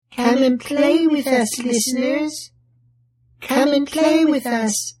Come and play with us, listeners. Come and play with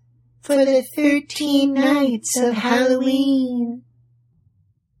us for the 13 nights of Halloween.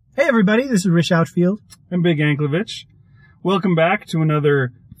 Hey everybody, this is Rich Outfield. And Big Anklevich. Welcome back to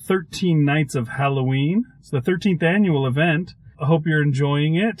another 13 Nights of Halloween. It's the 13th annual event. I hope you're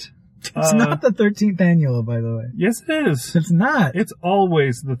enjoying it. It's not the 13th annual, by the way. Yes, it is. It's not. It's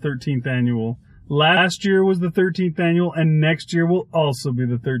always the 13th annual. Last year was the 13th annual, and next year will also be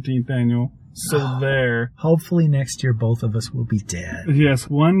the 13th annual. So there. Hopefully next year both of us will be dead. Yes,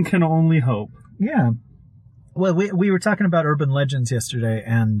 one can only hope. Yeah. Well, we were talking about urban legends yesterday,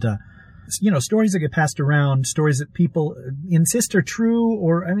 and, stories that get passed around, stories that people insist are true,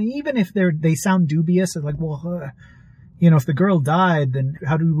 or, I mean, even if they sound dubious, it's like, well, if the girl died, then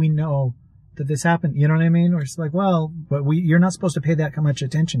how do we know that this happened? You know what I mean? Or it's like, well, but you're not supposed to pay that much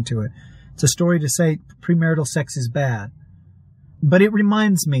attention to it. It's a story to say premarital sex is bad. But it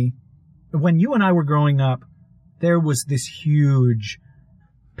reminds me, when you and I were growing up, there was this huge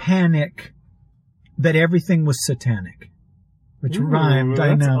panic that everything was satanic. Which rhymed,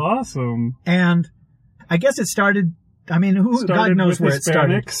 I know. That's awesome. And I guess it started, God knows where it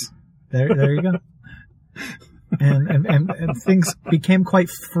started. There you go. and things became quite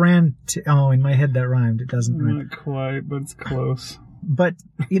frantic. Oh, in my head that rhymed. It doesn't rhyme. Not quite, but it's close. But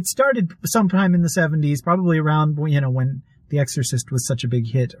it started sometime in the 70s, probably around, when The Exorcist was such a big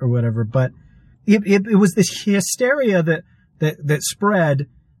hit or whatever. But it was this hysteria that spread,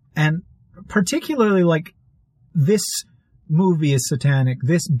 and particularly like, this movie is satanic,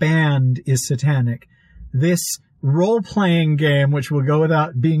 this band is satanic, this role-playing game, which will go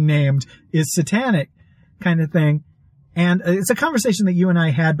without being named, is satanic, kind of thing. And it's a conversation that you and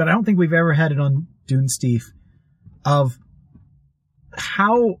I had, but I don't think we've ever had it on Dune Steve, of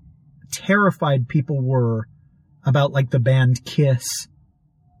how terrified people were about like the band Kiss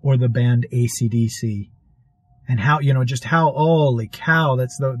or the band AC/DC, and how, just how, holy cow,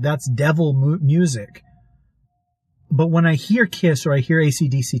 that's devil music. But when I hear Kiss or I hear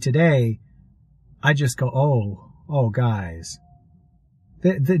AC/DC today, I just go, oh guys,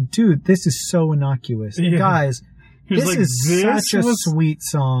 dude, this is so innocuous. Yeah. Guys, this is such a sweet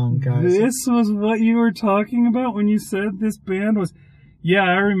song, guys. This was what you were talking about when you said this band was... Yeah,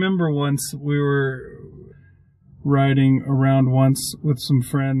 I remember once we were riding around once with some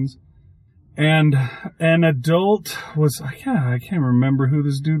friends, and an adult was... I can't remember who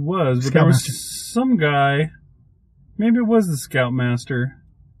this dude was, but there was some guy... Maybe it was the Scoutmaster.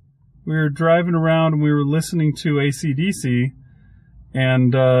 We were driving around and we were listening to AC/DC,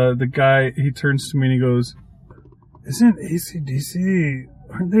 and the guy, he turns to me and he goes, "Isn't AC/DC,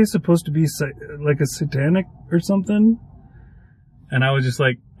 aren't they supposed to be like a satanic or something?" And I was just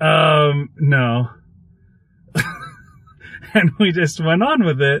like, no. And we just went on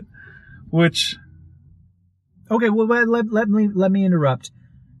with it, which... Okay, well, let me interrupt.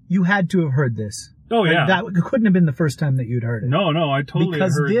 You had to have heard this. Oh, yeah. That couldn't have been the first time that you'd heard it. No, I totally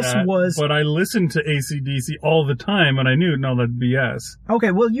heard that. But I listened to AC/DC all the time, and I knew, no, that's BS.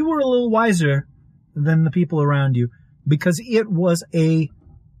 Okay, well, you were a little wiser than the people around you, because it was a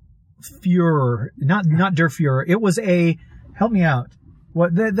furor, not der Fuhrer. It was a, help me out.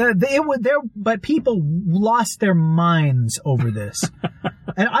 What but people lost their minds over this.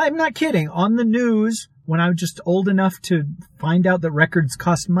 And I'm not kidding. On the news, when I was just old enough to find out that records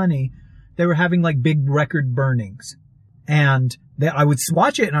cost money, they were having like big record burnings, and I would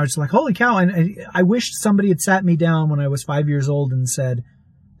watch it and I was like, holy cow. And I wish somebody had sat me down when I was 5 years old and said,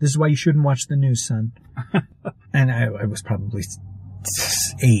 this is why you shouldn't watch the news, son. And I was probably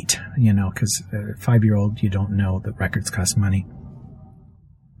 8, because 5-year-old, you don't know that records cost money.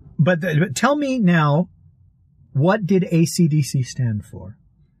 But tell me now, what did AC/DC stand for?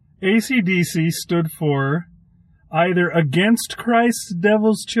 AC/DC stood for either Against Christ's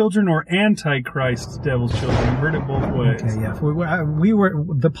Devil's Children or Antichrist's Devil's Children. I've heard it both ways. Okay, yeah.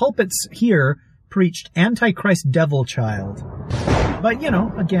 The pulpits here preached Antichrist Devil Child. But,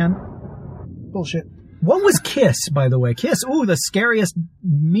 again, bullshit. What was Kiss, by the way? Kiss, the scariest,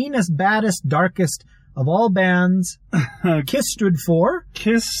 meanest, baddest, darkest of all bands. Kiss stood for?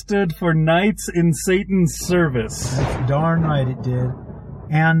 Kiss stood for Knights in Satan's Service. That's darn right it did.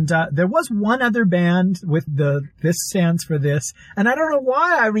 And there was one other band with this stands for this. And I don't know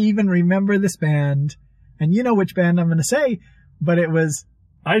why I even remember this band. And you know which band I'm going to say, but it was...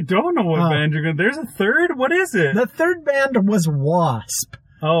 I don't know what band you're going to... There's a third? What is it? The third band was Wasp.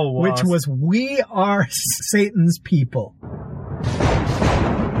 Oh, Wasp. Which was We Are Satan's People.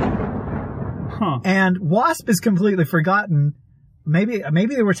 Huh. And Wasp is completely forgotten. Maybe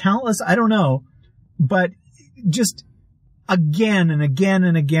they were talentless. I don't know. But just... again and again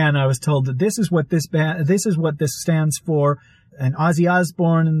and again, I was told that this is what this stands for. And Ozzy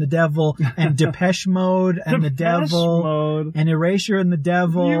Osbourne and the Devil, and Depeche Mode and the Devil, and Erasure and the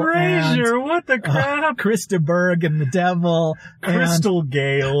Devil, Erasure, and, what the crap? Krista Berg and the Devil, Crystal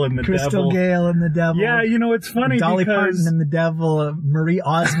Gale and the Devil. Crystal Gale and the Devil. Yeah, you know, it's funny Dolly because Parton and the Devil, Marie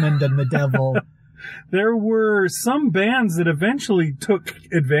Osmond and the Devil. There were some bands that eventually took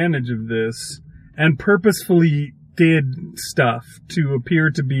advantage of this and purposefully did stuff to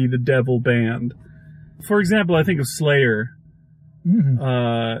appear to be the Devil band. For example, I think of Slayer.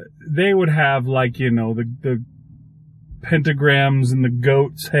 Mm-hmm. They would have, like, you know, the pentagrams and the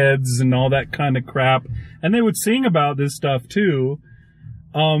goats' heads and all that kind of crap. And they would sing about this stuff too.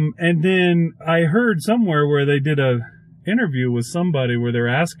 And then I heard somewhere where they did a interview with somebody where they're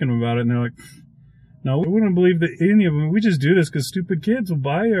asking about it, and they're like, no, we wouldn't believe that any of them. We just do this because stupid kids will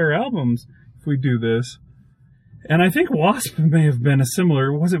buy our albums if we do this. And I think Wasp may have been a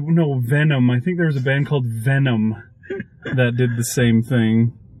similar, Venom. I think there was a band called Venom that did the same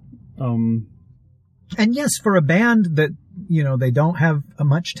thing. And yes, for a band that, you know, they don't have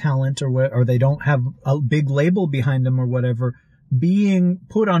much talent or they don't have a big label behind them or whatever, being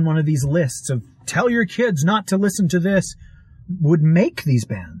put on one of these lists of tell your kids not to listen to this would make these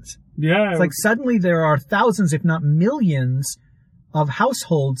bands. Yeah. It's like suddenly there are thousands, if not millions, of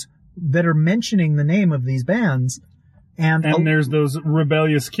households that are mentioning the name of these bands. And there's those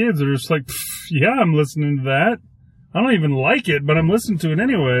rebellious kids that are just like, yeah, I'm listening to that. I don't even like it, but I'm listening to it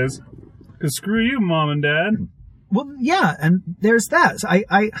anyways. Because screw you, Mom and Dad. Well, yeah, and there's that. So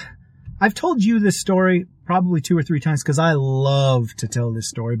I've told you this story probably 2 or 3 times because I love to tell this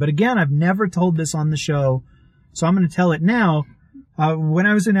story. But again, I've never told this on the show, so I'm going to tell it now. When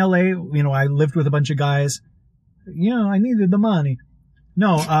I was in LA, you know, I lived with a bunch of guys. You know, I needed the money.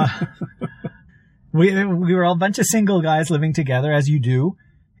 No, we were all a bunch of single guys living together, as you do.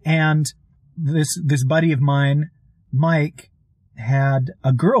 And this buddy of mine, Mike, had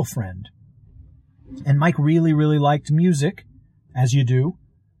a girlfriend. And Mike really, really liked music, as you do.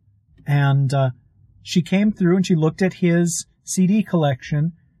 And she came through and she looked at his CD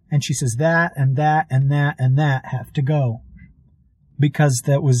collection and she says, that and that and that and that have to go. Because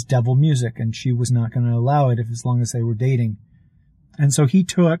that was devil music and she was not going to allow it as long as they were dating. And so he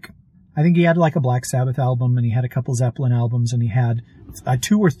took, I think he had like a Black Sabbath album and he had a couple Zeppelin albums and he had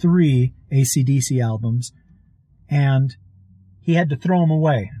 2 or 3 AC/DC albums. And he had to throw them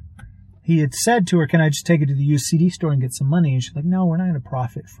away. He had said to her, can I just take it to the used CD store and get some money? And she's like, no, we're not going to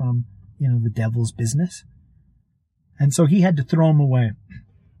profit from, you know, the devil's business. And so he had to throw them away.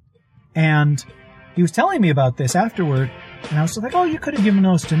 And he was telling me about this afterward. And I was like, oh, you could have given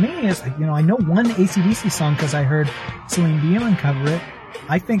those to me. It's like, you know, I know one AC/DC song because I heard Celine Dion cover it.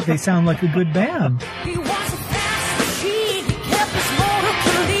 I think they sound like a good band. He was a fast machine. He kept his motor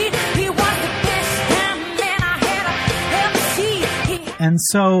clean. He was the best damn man I had ever seen. And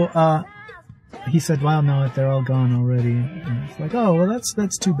so he said, well, no, they're all gone already. And it's like, oh, well,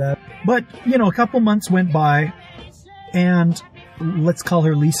 that's too bad. But, you know, a couple months went by, and let's call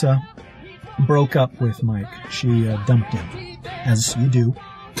her Lisa, broke up with Mike. She dumped him, as you do.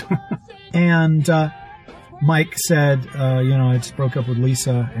 And Mike said, you know, I just broke up with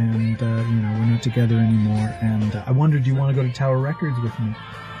Lisa, and, you know, we're not together anymore. And I wondered, do you want to go to Tower Records with me?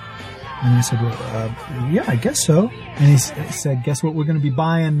 And I said, well, yeah, I guess so. And he said, guess what we're going to be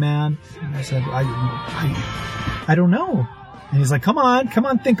buying, man? And I said, I don't know. And he's like, come on,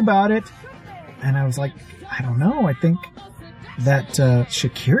 think about it. And I was like, I don't know. I think that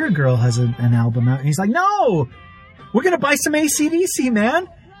Shakira girl has an album out. And he's like, no, we're going to buy some AC/DC, man.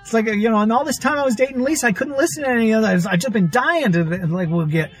 It's like, you know, and all this time I was dating Lisa, I couldn't listen to any of that. I've just been dying to, like, we'll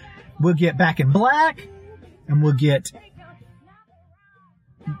get Back in Black, and we'll get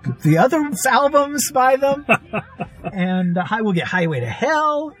the other albums by them, and we'll get Highway to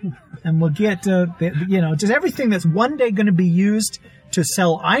Hell, and we'll get, you know, just everything that's one day going to be used to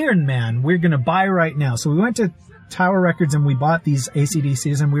sell Iron Man, we're going to buy right now. So we went to Tower Records and we bought these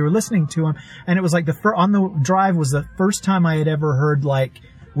AC/DCs and we were listening to them, and it was like on the drive was the first time I had ever heard, like,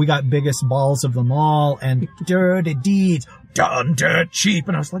 we got biggest balls of them all and dirty deeds done dirt cheap,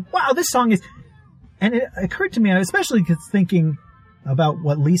 and I was like, wow, this song is, and it occurred to me, especially because thinking about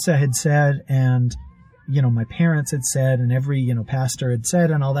what Lisa had said and, you know, my parents had said and every, you know, pastor had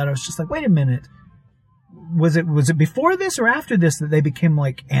said and all that, I was just like, wait a minute, was it before this or after this that they became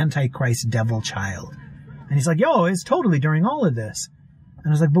like Antichrist devil child? And he's like, yo, it's totally during all of this. And I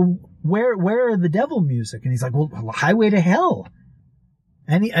was like, but where are the devil music? And he's like, well, Highway to Hell.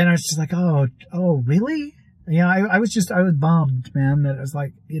 And I was just like, oh, really? Yeah, I was bummed, man, that it was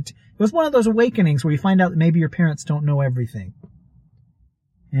like, it was one of those awakenings where you find out that maybe your parents don't know everything.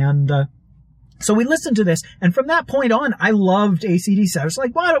 And, so we listened to this, and from that point on, I loved AC/DC. I was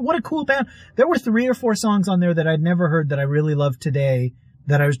like, what a cool band. There were 3 or 4 songs on there that I'd never heard that I really love today,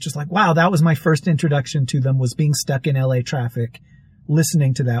 that I was just like, wow, that was my first introduction to them, was being stuck in LA traffic,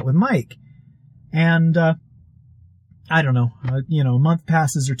 listening to that with Mike. And, I don't know, a month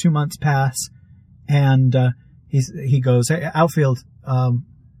passes or 2 months pass, and, he goes, hey, Outfield, do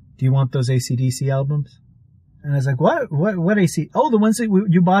you want those AC/DC albums? And I was like, what AC? Oh, the ones that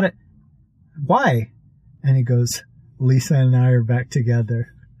you bought it. Why? And he goes, Lisa and I are back together.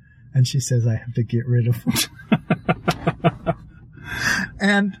 And she says, I have to get rid of them.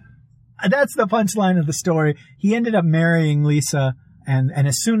 And that's the punchline of the story. He ended up marrying Lisa. And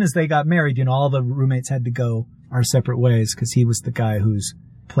as soon as they got married, all the roommates had to go our separate ways because he was the guy whose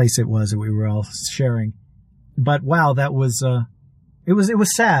place it was that we were all sharing. But wow, that was, it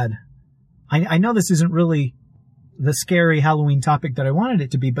was sad. I know this isn't really the scary Halloween topic that I wanted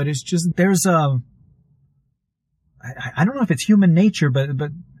it to be, but it's just, there's I don't know if it's human nature, but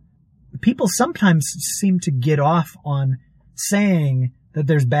people sometimes seem to get off on saying that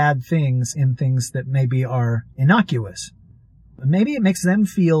there's bad things in things that maybe are innocuous. Maybe it makes them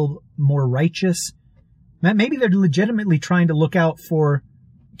feel more righteous. Maybe they're legitimately trying to look out for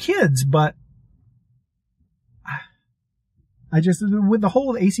kids, but I just, with the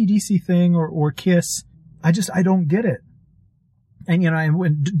whole AC/DC thing or Kiss, I don't get it.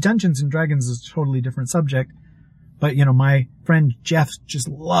 And, Dungeons and Dragons is a totally different subject. But, my friend Jeff just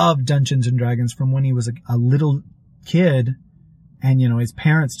loved Dungeons and Dragons from when he was a little kid. And, his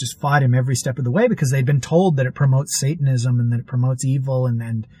parents just fought him every step of the way because they'd been told that it promotes Satanism and that it promotes evil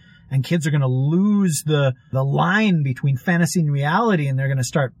and kids are going to lose the line between fantasy and reality, and they're going to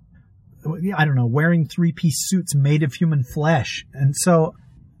start, I don't know, wearing 3-piece suits made of human flesh. And so,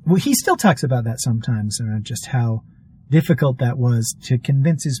 well, he still talks about that sometimes, and just how difficult that was to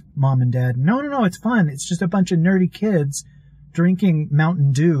convince his mom and dad, no, it's fun. It's just a bunch of nerdy kids drinking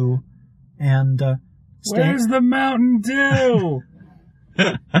Mountain Dew and Where's the Mountain Dew?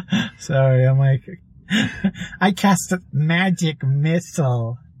 Sorry, I'm like, I cast a magic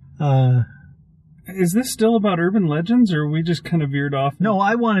missile. Is this still about urban legends, or we just kind of veered off? No,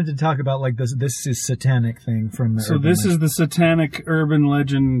 I wanted to talk about like this is satanic thing from the. So this is the satanic urban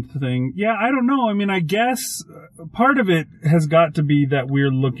legend thing. Yeah, I don't know. I mean, I guess part of it has got to be that we're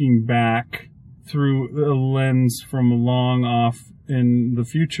looking back through a lens from long off in the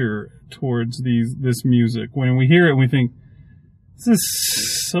future towards this music. When we hear it, we think this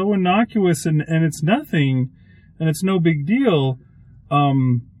is so innocuous and it's nothing, and it's no big deal.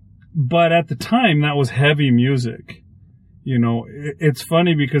 But at the time, that was heavy music. It's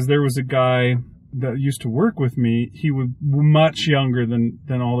funny because there was a guy that used to work with me. He was much younger than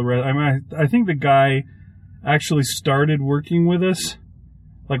all the rest. I mean, I think the guy actually started working with us,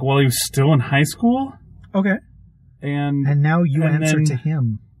 like, while he was still in high school. Okay. And now you answer to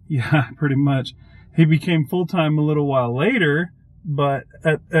him. Yeah, pretty much. He became full-time a little while later, but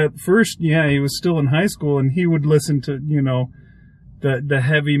at first, yeah, he was still in high school, and he would listen to, the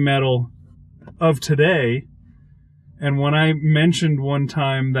heavy metal of today. And when I mentioned one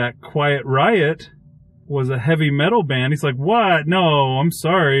time that Quiet Riot was a heavy metal band, he's like, what? No, I'm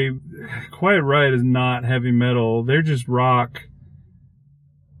sorry. Quiet Riot is not heavy metal. They're just rock.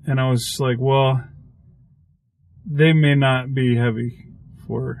 And I was like, well, they may not be heavy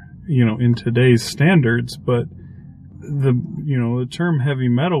for, in today's standards, but the term heavy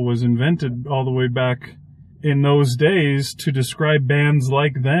metal was invented all the way back in those days to describe bands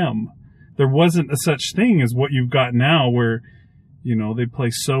like them. There wasn't a such thing as what you've got now where, they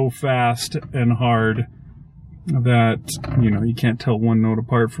play so fast and hard that, you can't tell one note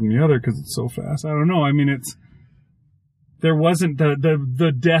apart from the other because it's so fast. I don't know. I mean, there wasn't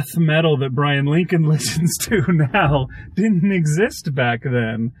the death metal that Brian Lincoln listens to now didn't exist back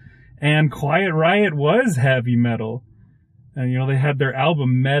then. And Quiet Riot was heavy metal. And, they had their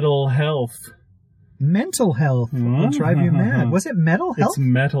album Metal Health. Mental Health will drive you mad. Was it Metal Health? It's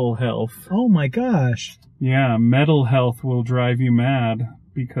Metal Health. Oh my gosh. Yeah, Metal Health will drive you mad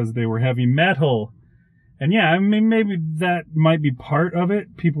because they were heavy metal. And yeah, I mean, maybe that might be part of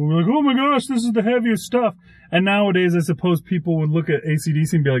it. People were like, oh my gosh, this is the heaviest stuff. And nowadays, I suppose people would look at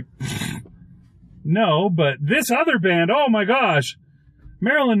AC/DC and be like, no, but this other band, oh my gosh.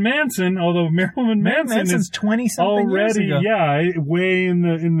 Marilyn Manson, although Marilyn Manson is 20-something years ago. Yeah, way in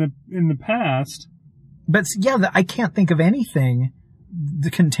the past. But yeah, I can't think of anything the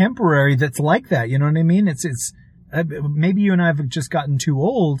contemporary that's like that. You know what I mean? It's maybe you and I have just gotten too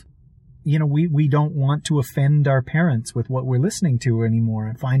old, we don't want to offend our parents with what we're listening to anymore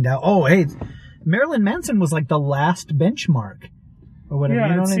and find out, oh, hey, Marilyn Manson was like the last benchmark or whatever. Yeah,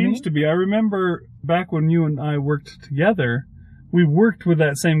 you know it what seems I mean? to be. I remember back when you and I worked together, we worked with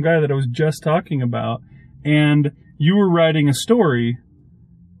that same guy that I was just talking about, and you were writing a story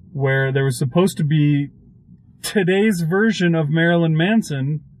where there was supposed to be today's version of Marilyn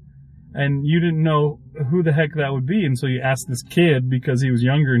Manson, and you didn't know who the heck that would be, and so you asked this kid because he was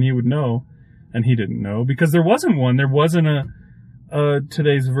younger and he would know, and he didn't know because there wasn't one. There wasn't a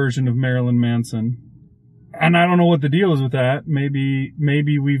today's version of Marilyn Manson, and I don't know what the deal is with that. Maybe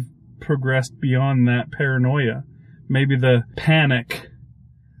we've progressed beyond that paranoia. Maybe the panic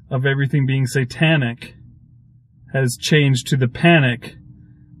of everything being satanic has changed to the panic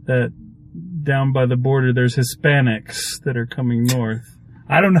that down by the border there's Hispanics that are coming north.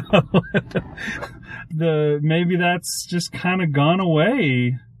 I don't know. Maybe that's just kind of gone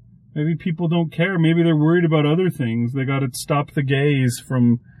away. Maybe people don't care. Maybe they're worried about other things. They got to stop the gays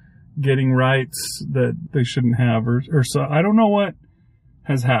from getting rights that they shouldn't have, or so. I don't know what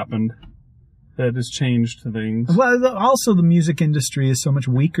has happened that has changed things. Well, also the music industry is so much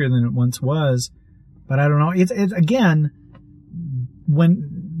weaker than it once was. But I don't know. It's again,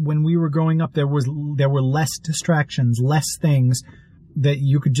 when we were growing up, there were less distractions, less things that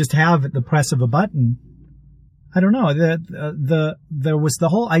you could just have at the press of a button. I don't know. There was the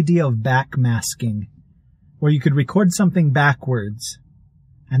whole idea of backmasking, where you could record something backwards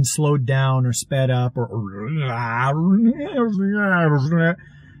and slowed down or sped up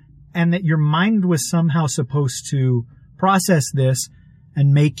and that your mind was somehow supposed to process this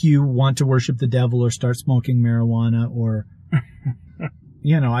and make you want to worship the devil or start smoking marijuana or,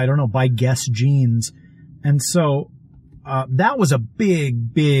 I don't know, buy Guess jeans. And so that was a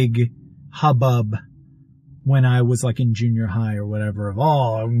big hubbub when I was like in junior high or whatever of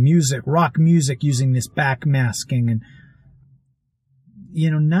rock music using this backmasking. And,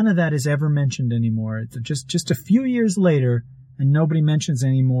 none of that is ever mentioned anymore. It's just a few years later and nobody mentions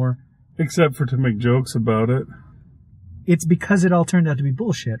anymore. Except for to make jokes about it. It's because it all turned out to be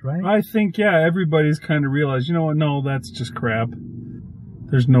bullshit, right? I think, everybody's kind of realized, you know what, no, that's just crap.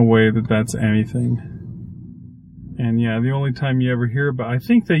 There's no way that that's anything. And the only time you ever hear about, I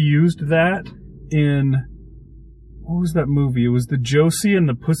think they used that in, what was that movie? It was the Josie and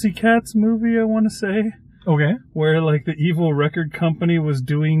the Pussycats movie, I want to say. Okay. Where, like, the evil record company was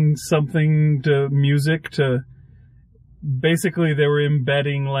doing something to music to, basically they were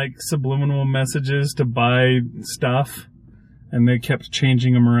embedding, like, subliminal messages to buy stuff. And they kept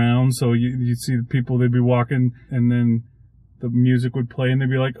changing them around. So you'd see the people, they'd be walking, and then the music would play, and they'd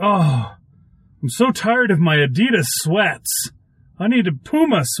be like, oh, I'm so tired of my Adidas sweats. I need a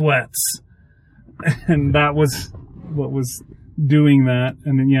Puma sweats. And that was what was doing that.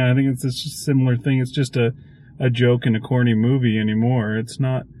 And then, I think it's a similar thing. It's just a joke in a corny movie anymore. It's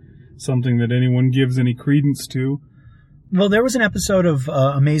not something that anyone gives any credence to. Well, there was an episode of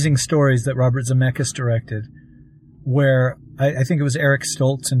Amazing Stories that Robert Zemeckis directed where I think it was Eric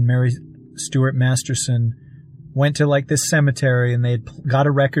Stoltz and Mary Stuart Masterson went to like this cemetery and they had got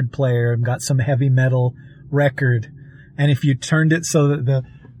a record player and got some heavy metal record. And if you turned it so that the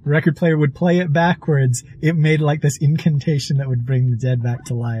record player would play it backwards, it made like this incantation that would bring the dead back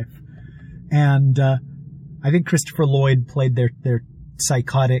to life. And I think Christopher Lloyd played their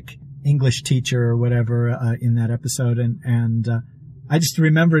psychotic English teacher or whatever in that episode. And I just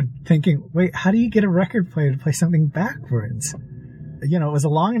remembered thinking, wait, how do you get a record player to play something backwards? It was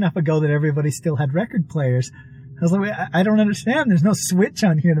long enough ago that everybody still had record players. I was like, wait, I don't understand. There's no switch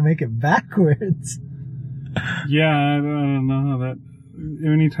on here to make it backwards. Yeah, I don't know how that...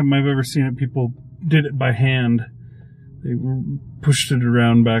 Anytime I've ever seen it, people did it by hand. They pushed it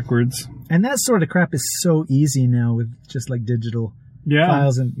around backwards. And that sort of crap is so easy now with just like digital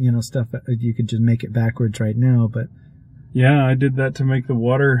files and, stuff that you could just make it backwards right now, but... Yeah, I did that to make the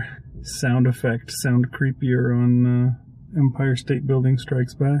water sound effect sound creepier on Empire State Building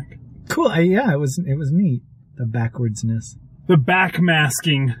Strikes Back. Cool. It was neat. The backwardsness. The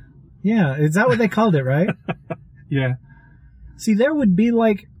backmasking. Yeah, is that what they called it, right? Yeah. See, there would be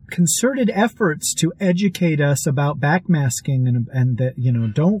like concerted efforts to educate us about backmasking and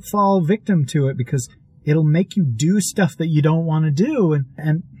that, don't fall victim to it because it'll make you do stuff that you don't want to do.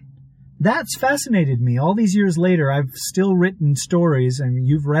 And that's fascinated me. All these years later, I've still written stories, and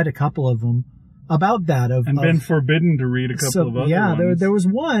you've read a couple of them, about that. And been forbidden to read a couple of other ones. There was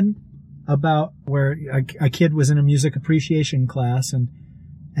one about where a kid was in a music appreciation class, and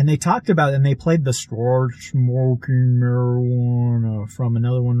they talked about it, and they played the Start Smoking Marijuana from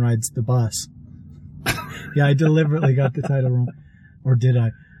Another One Rides the Bus. Yeah, I deliberately got the title wrong. Or did I?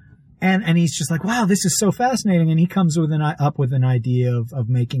 And he's just like, wow, this is so fascinating. And he comes up with an idea of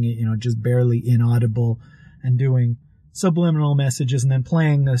making it, just barely inaudible and doing subliminal messages and then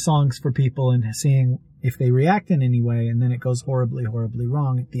playing the songs for people and seeing if they react in any way. And then it goes horribly, horribly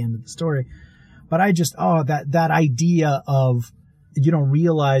wrong at the end of the story. But I just, that idea of you don't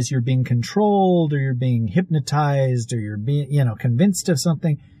realize you're being controlled or you're being hypnotized or you're being, convinced of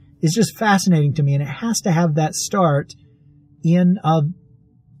something is just fascinating to me. And it has to have that start in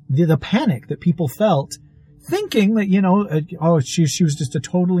the panic that people felt, thinking that, she was just a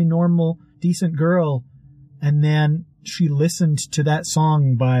totally normal, decent girl. And then she listened to that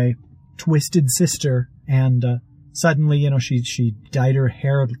song by Twisted Sister, and suddenly, she dyed her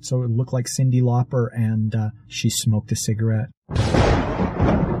hair so it looked like Cyndi Lauper, and she smoked a cigarette.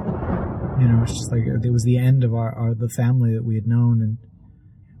 It's just like it was the end of the family that we had known, and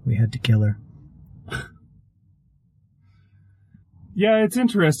we had to kill her. Yeah, it's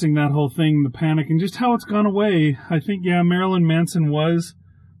interesting, that whole thing, the panic, and just how it's gone away. I think, Marilyn Manson was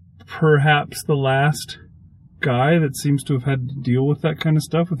perhaps the last guy that seems to have had to deal with that kind of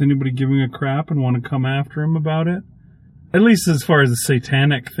stuff, with anybody giving a crap and want to come after him about it. At least as far as the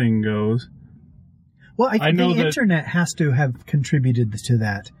satanic thing goes. Well, I think the internet has to have contributed to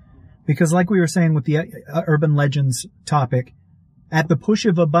that. Because like we were saying with the urban legends topic, at the push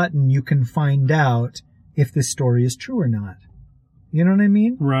of a button, you can find out if this story is true or not. You know what I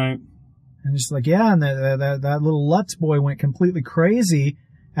mean? Right. And it's like, and that little Lutz boy went completely crazy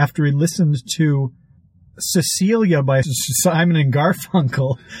after he listened to Cecilia by Simon and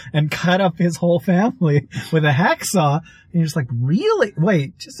Garfunkel and cut up his whole family with a hacksaw. And you're just like, really?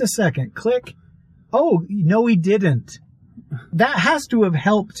 Wait, just a second. Click. Oh, no, he didn't. That has to have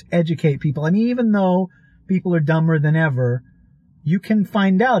helped educate people. I mean, even though people are dumber than ever, you can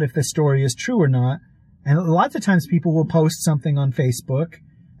find out if the story is true or not. And lots of times people will post something on Facebook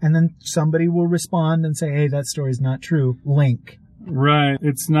and then somebody will respond and say, hey, that story's not true. Link. Right.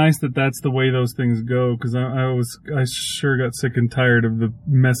 It's nice that that's the way those things go, because I sure got sick and tired of the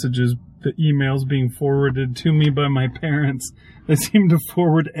messages, the emails being forwarded to me by my parents. They seem to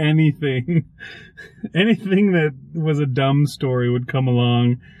forward anything. Anything that was a dumb story would come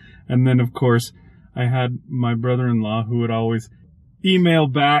along. And then, of course, I had my brother-in-law who would always email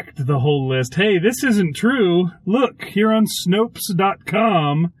back to the whole list. Hey, this isn't true. Look, here on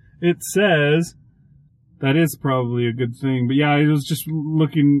Snopes.com, it says... That is probably a good thing. But I was just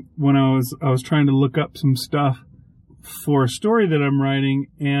looking when I was trying to look up some stuff for a story that I'm writing,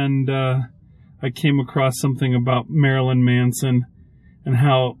 and I came across something about Marilyn Manson and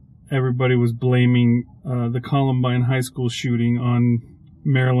how everybody was blaming the Columbine High School shooting on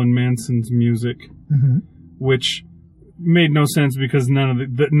Marilyn Manson's music, which made no sense because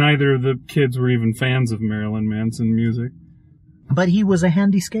neither of the kids were even fans of Marilyn Manson music. But he was a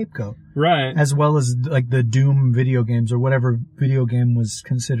handy scapegoat. Right. As well as like the Doom video games or whatever video game was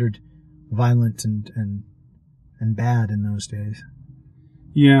considered violent and bad in those days.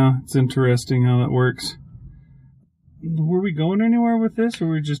 Yeah, it's interesting how that works. Were we going anywhere with this, or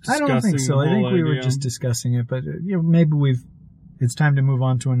were we just discussing I don't think so. I think we were just discussing it, but maybe it's time to move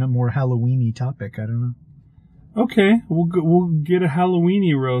on to a more Halloween-y topic. I don't know. Okay, we'll get a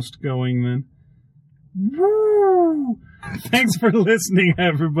Halloween-y roast going then. Woo! Thanks for listening,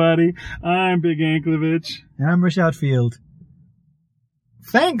 everybody. I'm Big Anklevich. And I'm Rashad Field.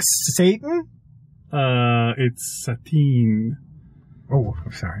 Thanks, Satan. It's Satine. Oh,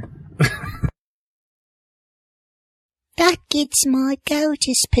 I'm sorry. That Kids My Goat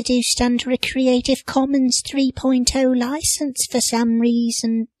is produced under a Creative Commons 3.0 license for some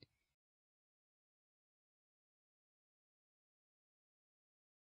reason.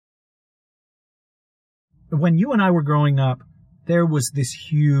 When you and I were growing up, there was this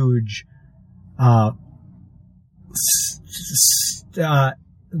huge, help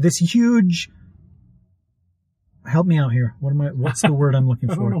me out here. What's the word I'm looking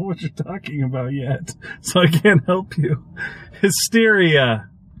for? I don't know what you're talking about yet, so I can't help you. Hysteria.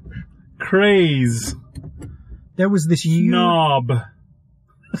 Craze. There was this huge... Knob.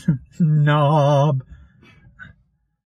 Knob.